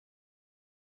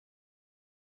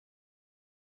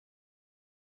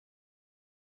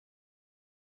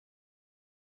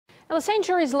Well, a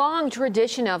centuries-long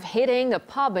tradition of hitting a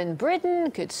pub in Britain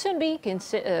could soon be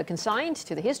consigned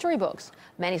to the history books.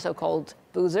 Many so-called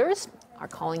boozers are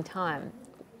calling time,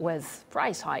 with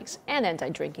price hikes and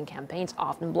anti-drinking campaigns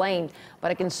often blamed.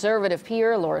 But a Conservative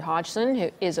peer, Lord Hodgson, who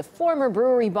is a former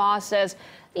brewery boss, says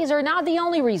these are not the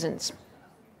only reasons.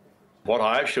 What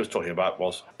I actually was talking about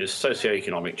is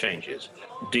socio-economic changes,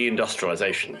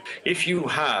 deindustrialization. If you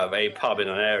have a pub in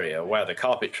an area where the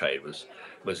carpet trade was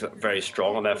very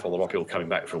strong and therefore a lot of people coming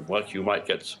back from work, you might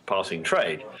get passing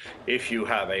trade. If you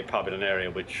have a pub in an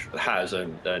area which has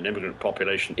an immigrant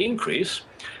population increase,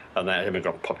 and that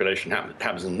immigrant population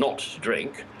happens not to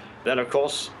drink, then of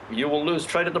course you will lose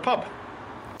trade at the pub.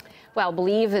 Well,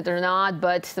 believe it or not,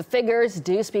 but the figures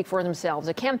do speak for themselves.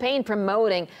 A campaign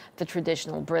promoting the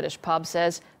traditional British pub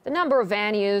says the number of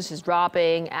venues is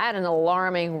dropping at an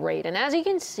alarming rate. And as you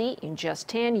can see, in just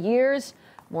 10 years,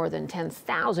 more than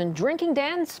 10,000 drinking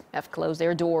dens have closed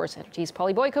their doors. NRT's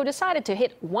Polly Boyko decided to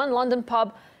hit one London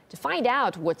pub to find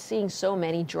out what's seeing so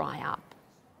many dry up.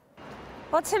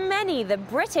 Well, to many, the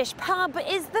British pub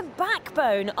is the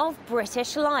backbone of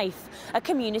British life, a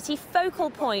community focal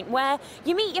point where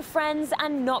you meet your friends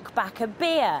and knock back a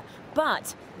beer.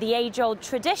 But the age-old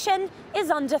tradition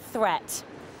is under threat.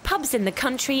 Pubs in the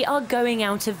country are going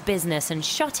out of business and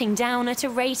shutting down at a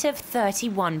rate of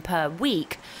 31 per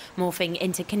week, morphing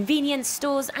into convenience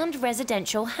stores and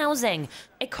residential housing.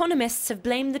 Economists have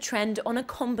blamed the trend on a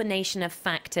combination of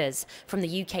factors, from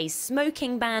the UK's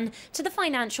smoking ban to the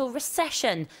financial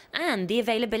recession and the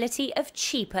availability of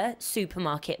cheaper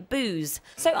supermarket booze.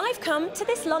 So I've come to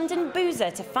this London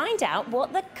boozer to find out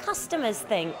what the customers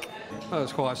think. Well,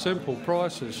 it's quite simple,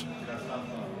 prices.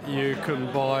 You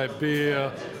can buy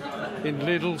beer in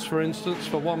Lidl's, for instance,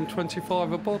 for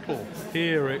 £1.25 a bottle.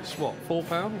 Here it's, what, £4,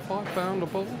 £5 a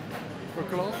bottle for a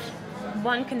glass?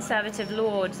 One Conservative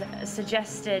lord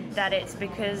suggested that it's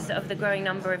because of the growing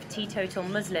number of teetotal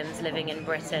Muslims living in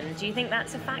Britain. Do you think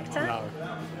that's a factor?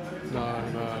 No.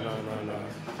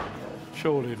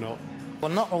 Surely not.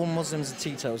 Well, not all Muslims are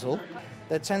teetotal.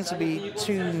 There tends to be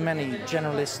too many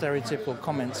generalist, stereotypical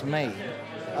comments made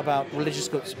about religious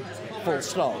groups, full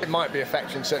stop. It might be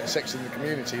affecting certain sections of the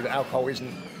community that alcohol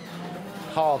isn't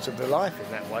part of their life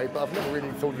in that way, but I've never really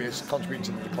thought of it as contributing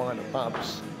to the decline of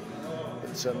pubs.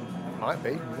 It might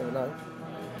be, you never know.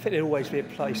 I think there'll always be a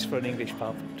place for an English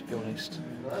pub, to be honest,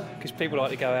 because people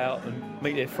like to go out and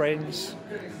meet their friends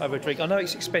over a drink. I know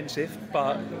it's expensive,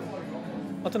 but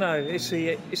I don't know, it's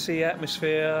the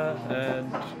atmosphere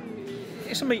and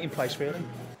it's a meeting place, really.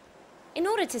 In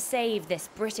order to save this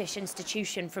British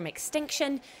institution from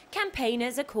extinction,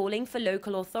 campaigners are calling for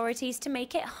local authorities to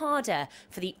make it harder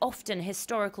for the often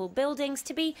historical buildings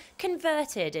to be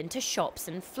converted into shops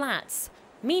and flats.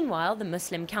 Meanwhile, the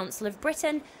Muslim Council of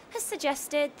Britain has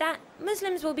suggested that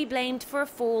Muslims will be blamed for a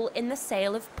fall in the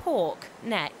sale of pork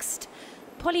next.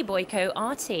 Polly Boyko,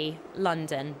 RT,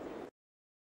 London.